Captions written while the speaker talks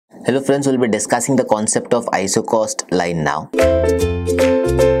Hello friends, we'll be discussing the concept of isocost line now.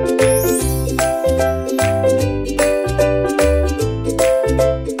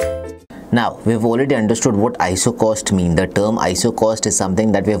 Now, we've already understood what isocost means. The term isocost is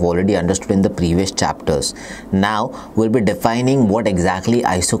something that we have already understood in the previous chapters. Now, we'll be defining what exactly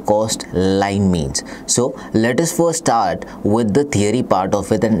isocost line means. So, let us first start with the theory part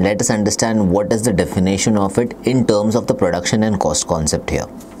of it and let us understand what is the definition of it in terms of the production and cost concept here.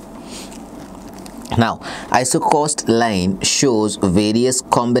 Now, isocost line shows various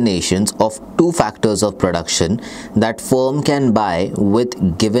combinations of two factors of production that firm can buy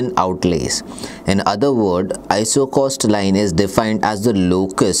with given outlays. In other words, isocost line is defined as the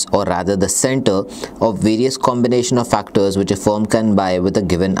locus or rather the center of various combination of factors which a firm can buy with a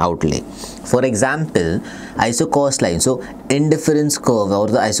given outlay. For example, isocost line, so indifference curve or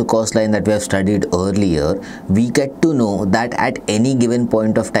the isocost line that we have studied earlier, we get to know that at any given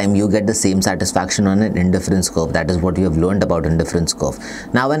point of time you get the same satisfaction on an indifference curve. That is what you have learned about indifference curve.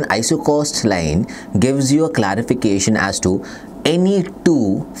 Now an isocost line gives you a clarification as to any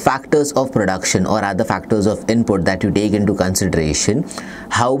two factors of production or other factors of input that you take into consideration,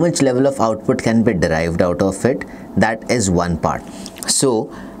 how much level of output can be derived out of it. That is one part.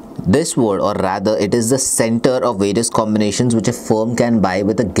 So this word, or rather it is the center of various combinations which a firm can buy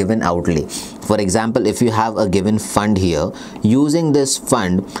with a given outlay. For example, if you have a given fund here, using this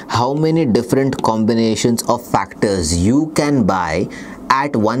fund, how many different combinations of factors you can buy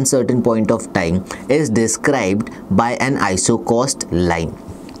at one certain point of time is described by an isocost line.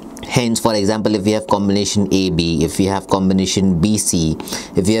 Hence, for example, if we have combination AB, if we have combination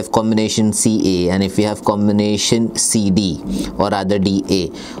BC, if we have combination CA, and if we have combination CD or rather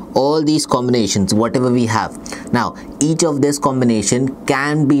DA, all these combinations, whatever we have, now each of this combination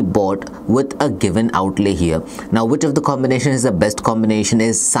can be bought with a given outlay here. Now, which of the combination is the best combination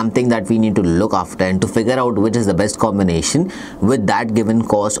is something that we need to look after, and to figure out which is the best combination with that given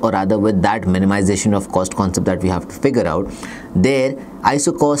cost or rather with that minimization of cost concept that we have to figure out, there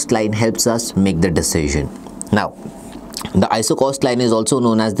isocost line helps us make the decision. Now, the isocost line is also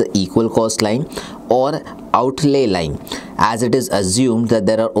known as the equal cost line or outlay line, as it is assumed that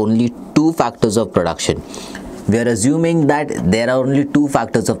there are only two factors of production. We are assuming that there are only two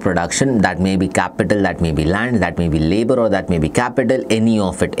factors of production, that may be capital, that may be land, that may be labor, or that may be capital, any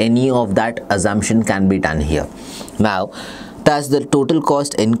of it, any of that assumption can be done here. Now, thus, the total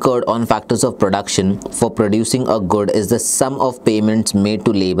cost incurred on factors of production for producing a good is the sum of payments made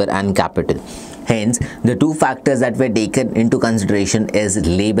to labor and capital. Hence, the two factors that were taken into consideration is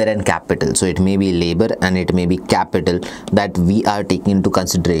labor and capital. So, it may be labor and it may be capital that we are taking into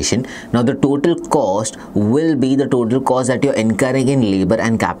consideration. Now, the total cost will be the total cost that you are incurring in labor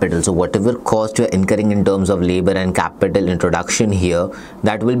and capital. So, whatever cost you are incurring in terms of labor and capital in production here,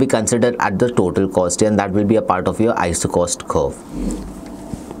 that will be considered at the total cost and that will be a part of your isocost curve.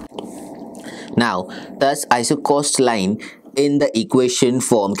 Now, thus isocost line in the equation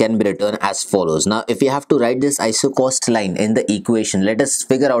form can be written as follows. Now, if we have to write this isocost line in the equation, let us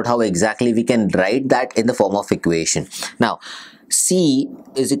figure out how exactly we can write that in the form of equation. Now, C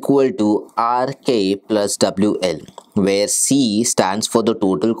is equal to RK plus WL, where C stands for the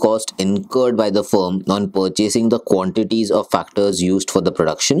total cost incurred by the firm on purchasing the quantities of factors used for the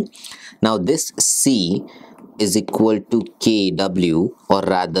production. Now, this C is equal to KW, or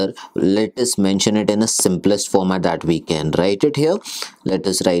rather let us mention it in a simplest format that we can write it here. Let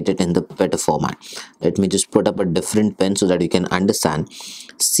us write it in the better format. Let me just put up a different pen so that you can understand.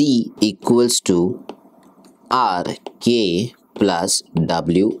 C equals to RK plus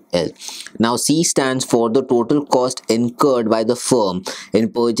WL. Now, C stands for the total cost incurred by the firm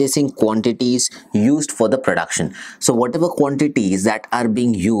in purchasing quantities used for the production. So, whatever quantities that are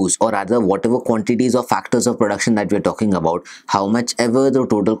being used, or rather whatever quantities or factors of production that we are talking about, how much ever the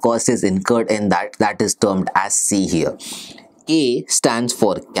total cost is incurred in that, that is termed as C here. K stands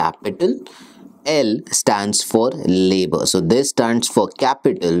for capital, L stands for labor. So, this stands for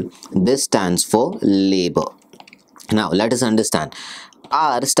capital, this stands for labor. Now, let us understand.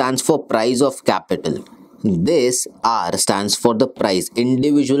 R stands for price of capital. This R stands for the price,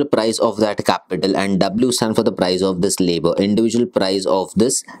 individual price of that capital, and W stands for the price of this labor, individual price of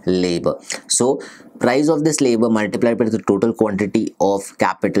this labor. So, price of this labor multiplied by the total quantity of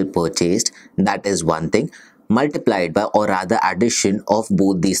capital purchased, that is one thing, multiplied by, or rather addition of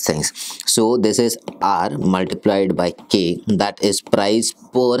both these things. So this is R multiplied by K, that is price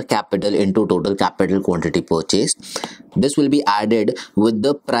per capital into total capital quantity purchased. This will be added with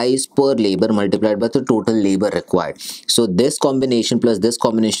the price per labor multiplied by the total labor required. So this combination plus this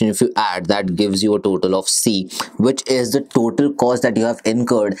combination, if you add, that gives you a total of C, which is the total cost that you have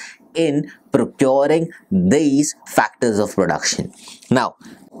incurred in procuring these factors of production. Now,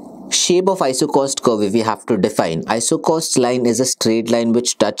 shape of isocost curve, if we have to define, isocost line is a straight line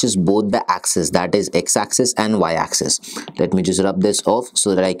which touches both the axes, that is x-axis and y-axis. Let me just rub this off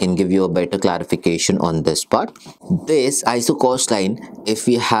so that I can give you a better clarification on this part. This isocost line, if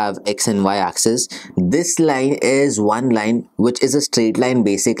we have x and y axis, this line is one line which is a straight line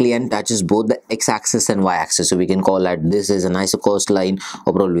basically and touches both the x-axis and y-axis. So we can call that this is an isocost line,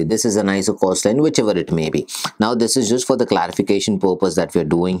 or probably this is an isocost line, whichever it may be. Now this is just for the clarification purpose that we're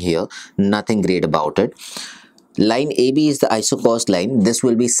doing here, nothing great about it. Line AB is the isocost line. This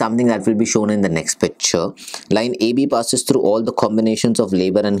will be something that will be shown in the next picture. Line AB passes through all the combinations of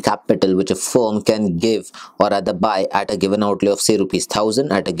labor and capital which a firm can give or rather buy at a given outlay of say rupees 1000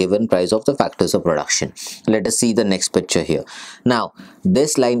 at a given price of the factors of production. Let us see the next picture here. Now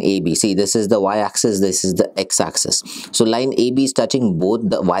this line AB, see, this is the y-axis, this is the x-axis. So line AB is touching both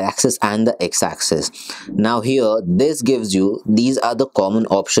the y-axis and the x-axis. Now here this gives you, these are the common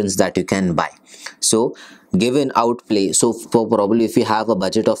options that you can buy. So given outlay, so for probably if you have a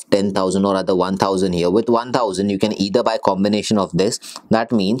budget of 10,000 or other 1,000 here, with 1,000 you can either buy combination of this.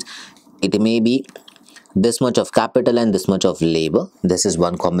 That means it may be this much of capital and this much of labor. This is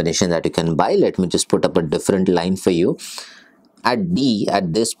one combination that you can buy. Let me just put up a different line for you. At D,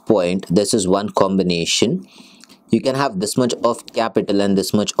 at this point, this is one combination. You can have this much of capital and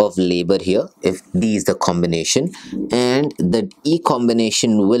this much of labor here if D is the combination, and the E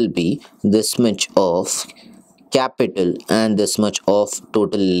combination will be this much of capital and this much of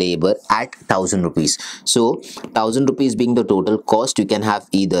total labor at 1000 rupees. So 1000 rupees being the total cost, you can have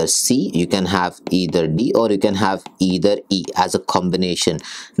either C, you can have either D, or you can have either E as a combination.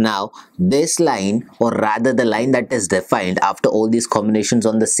 Now this line, or rather the line that is defined after all these combinations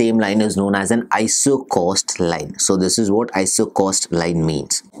on the same line, is known as an isocost line. So this is what isocost line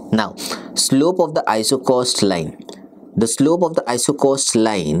means. Now slope of the isocost line. The slope of the isocost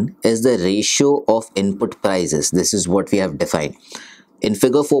line is the ratio of input prices. This is what we have defined. In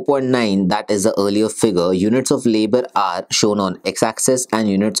figure 4.9, that is the earlier figure, units of labor are shown on x-axis and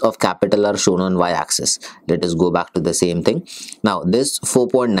units of capital are shown on y-axis. Let us go back to the same thing. Now this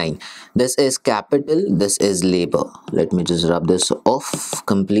 4.9, this is capital, this is labor. Let me just rub this off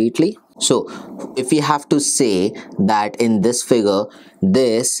completely. So if we have to say that in this figure,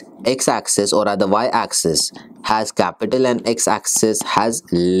 this x-axis or rather y-axis has capital and x-axis has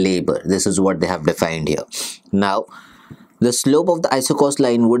labor. This is what they have defined here. Now the slope of the isocost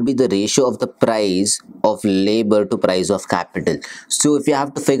line would be the ratio of the price of labor to price of capital. So if you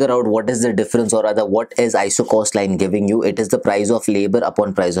have to figure out what is the difference, or rather what is isocost line giving you, it is the price of labor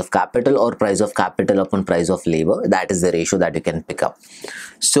upon price of capital, or price of capital upon price of labor. That is the ratio that you can pick up.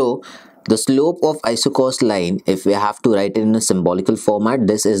 So the slope of isocost line, if we have to write it in a symbolical format,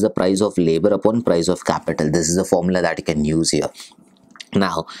 this is the price of labor upon price of capital. This is the formula that you can use here.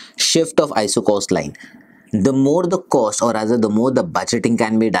 Now shift of isocost line. The more the cost, or rather the more the budgeting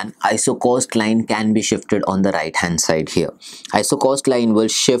can be done, isocost line can be shifted on the right hand side here. Isocost line will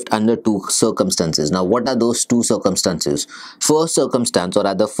shift under two circumstances. Now what are those two circumstances? First circumstance, or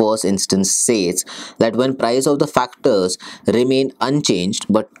rather first instance, says that when price of the factors remain unchanged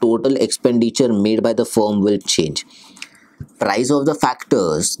but total expenditure made by the firm will change. Price of the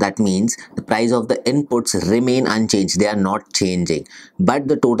factors, that means the price of the inputs remain unchanged, they are not changing, but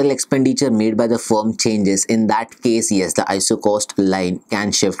the total expenditure made by the firm changes. In that case, yes, the isocost line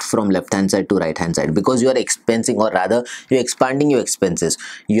can shift from left hand side to right hand side, because you are expensing, or rather you're expanding your expenses,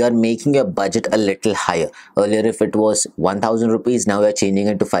 you are making your budget a little higher. Earlier if it was 1000 rupees, now we are changing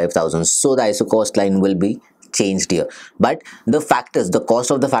it to 5000, so the isocost line will be changed here, but the factors, the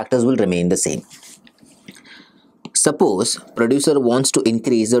cost of the factors will remain the same. Suppose producer wants to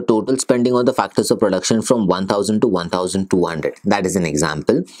increase the total spending on the factors of production from 1000 to 1200. That is an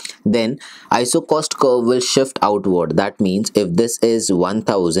example. Then isocost curve will shift outward. That means if this is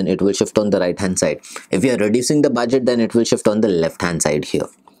 1000, it will shift on the right hand side. If you are reducing the budget, then it will shift on the left hand side here.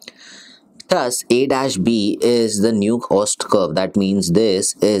 Thus, A-B is the new cost curve. That means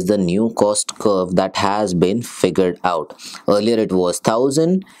this is the new cost curve that has been figured out. Earlier it was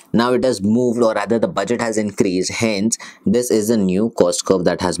 1000, now it has moved, or rather the budget has increased. Hence, this is the new cost curve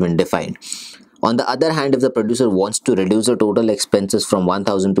that has been defined. On the other hand, if the producer wants to reduce the total expenses from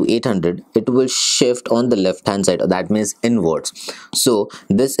 1000 to 800, it will shift on the left hand side. That means inwards. So,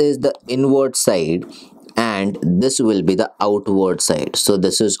 this is the inward side, and this will be the outward side. So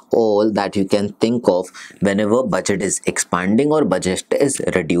this is all that you can think of whenever budget is expanding or budget is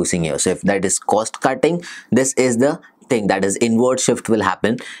reducing here. So if that is cost cutting, this is the thing, that is inward shift, will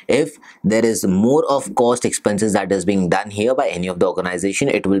happen if there is more of cost expenses that is being done here by any of the organization.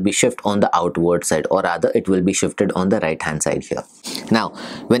 It will be shift on the outward side, or rather it will be shifted on the right hand side here. Now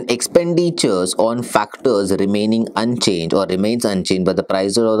when expenditures on factors remaining unchanged or remains unchanged but the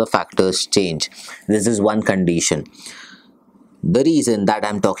prices of the factors change, this is one condition. The reason that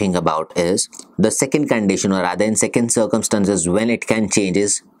I'm talking about is the second condition, or rather in second circumstances when it can change,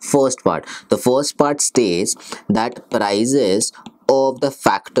 is first part. The first part states that prices of the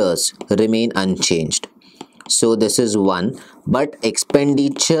factors remain unchanged. So this is one, but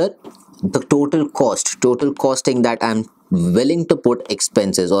expenditure, the total costing that I'm willing to put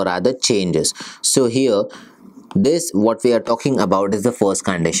expenses or rather changes. So here this what we are talking about is the first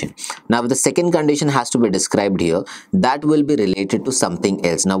condition. Now the second condition has to be described here, that will be related to something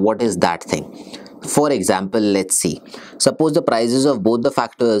else. Now what is that thing? For example, let's see, suppose the prices of both the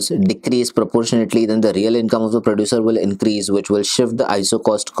factors decrease proportionately, then the real income of the producer will increase, which will shift the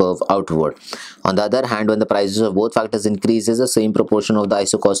isocost curve outward. On the other hand, when the prices of both factors increases, the same proportion of the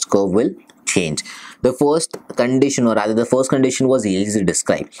isocost curve will change. The first condition, or rather the first condition, was easily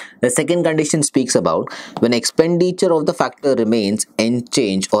described. The second condition speaks about when expenditure of the factor remains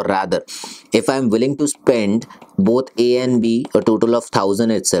unchanged, or rather if I am willing to spend both A and B a total of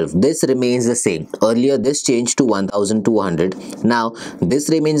 1000 itself, this remains the same. Earlier this changed to 1200, now this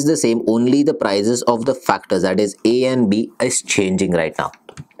remains the same, only the prices of the factors, that is A and B, is changing right now.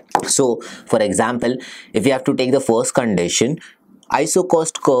 So for example, if you have to take the first condition,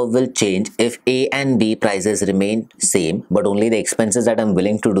 isocost curve will change if A and B prices remain same, but only the expenses that I'm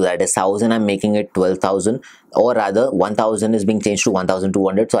willing to do, that is 1000, I'm making it 12,000, or rather 1000 is being changed to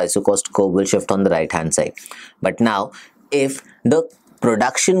 1200, so isocost curve will shift on the right hand side. But now if the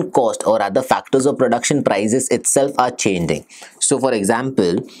production cost or other factors of production prices itself are changing, so for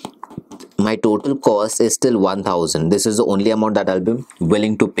example my total cost is still 1000, this is the only amount that I'll be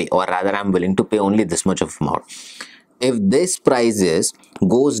willing to pay, or rather I'm willing to pay only this much of amount. If this prices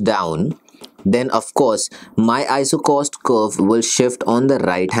goes down, then of course my isocost curve will shift on the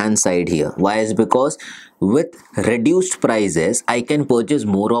right hand side here. Why? Is because with reduced prices I can purchase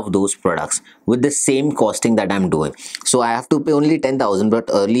more of those products with the same costing that I'm doing. So I have to pay only 10,000, but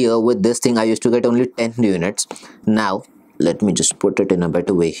earlier with this thing I used to get only 10 units. Now let me just put it in a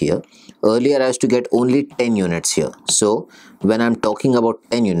better way here. Earlier I used to get only 10 units here. So when I'm talking about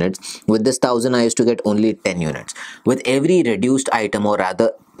 10 units, with this 1000 I used to get only 10 units. With every reduced item, or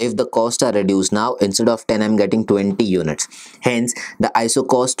rather if the costs are reduced, now instead of 10 I'm getting 20 units. Hence the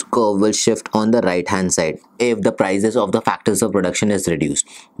isocost curve will shift on the right hand side if the prices of the factors of production is reduced.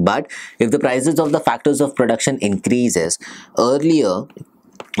 But if the prices of the factors of production increases, earlier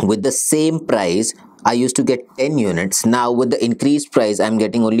with the same price I used to get 10 units. Now with the increased price I'm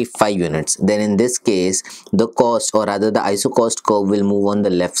getting only 5 units. Then in this case the cost, or rather the isocost curve, will move on the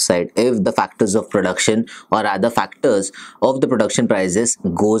left side if the factors of production or other factors of the production prices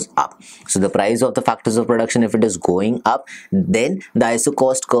goes up. So the price of the factors of production, if it is going up, then the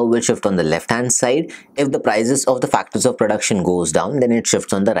isocost curve will shift on the left hand side. If the prices of the factors of production goes down, then it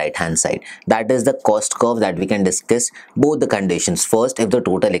shifts on the right hand side. That is the cost curve that we can discuss both the conditions. First, if the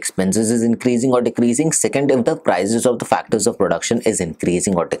total expenses is increasing or decreasing. Second, if the prices of the factors of production is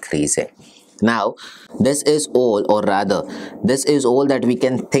increasing or decreasing. Now this is all, or rather this is all that we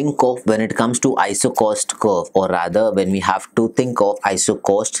can think of when it comes to isocost curve, or rather when we have to think of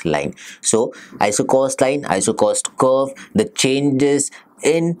isocost line. So isocost line, isocost curve, the changes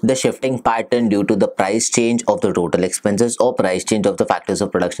in the shifting pattern due to the price change of the total expenses or price change of the factors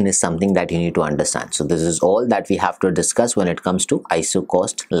of production is something that you need to understand. So this is all that we have to discuss when it comes to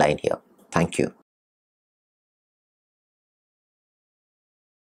isocost line here. Thank you.